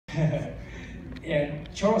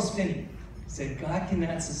And Charles Finney said, God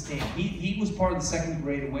cannot sustain. He was part of the Second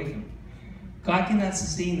Great Awakening. God cannot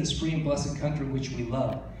sustain this free and blessed country which we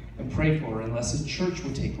love and pray for unless the church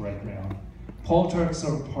would take right ground. Politics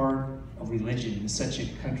are part of religion in such a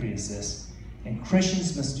country as this, and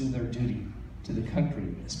Christians must do their duty to the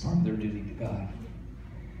country as part of their duty to God.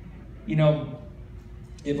 You know,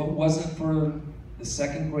 if it wasn't for the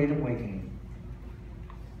Second Great Awakening,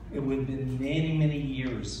 it would have been many, many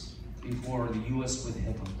years before the U.S. would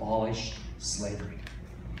have abolished slavery.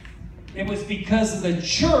 It was because of the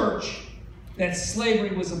church that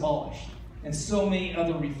slavery was abolished, and so many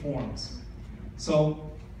other reforms.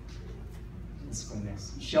 So, let's go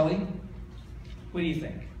next. Shelley, what do you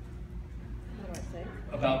think? What do I say?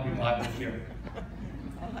 About revival here?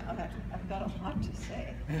 I've got a lot to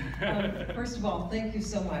say. First of all, thank you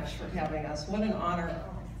so much for having us. What an honor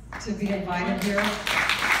to be invited here.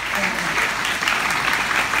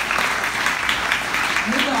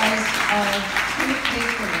 You guys are true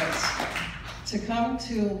patriots to come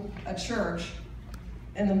to a church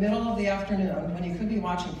in the middle of the afternoon when you could be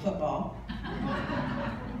watching football.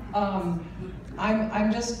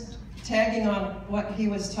 I'm just tagging on what he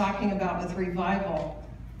was talking about with revival.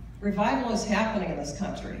 Revival is happening in this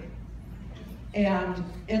country. And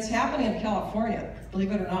it's happening in California,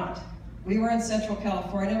 believe it or not. We were in Central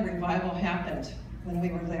California, revival happened when we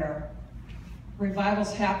were there.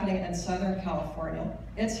 Revival's happening in Southern California.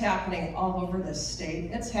 It's happening all over this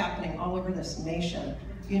state. It's happening all over this nation.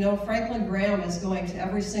 You know, Franklin Graham is going to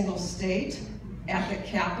every single state at the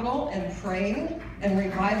Capitol and praying, and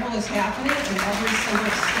revival is happening in every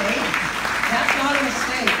single state. That's not a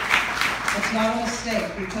mistake. It's not a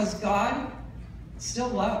mistake, because God still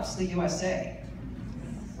loves the USA,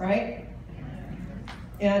 right?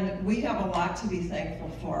 And we have a lot to be thankful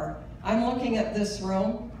for. I'm looking at this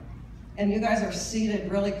room, and you guys are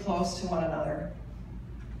seated really close to one another.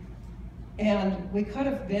 And we could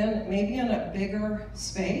have been maybe in a bigger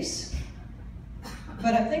space,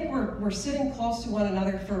 but I think we're sitting close to one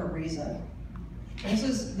another for a reason. This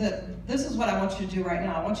is what I want you to do right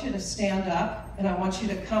now. I want you to stand up, and I want you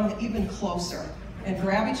to come even closer and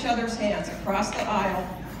grab each other's hands across the aisle.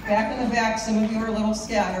 Back in the back, some of you are a little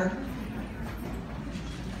scattered.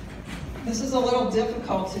 This is a little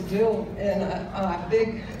difficult to do in a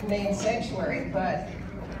big main sanctuary, but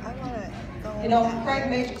you know, Craig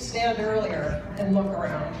made you stand earlier and look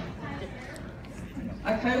around.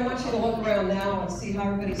 I kind of want you to look around now and see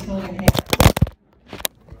how everybody's holding hands.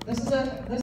 This is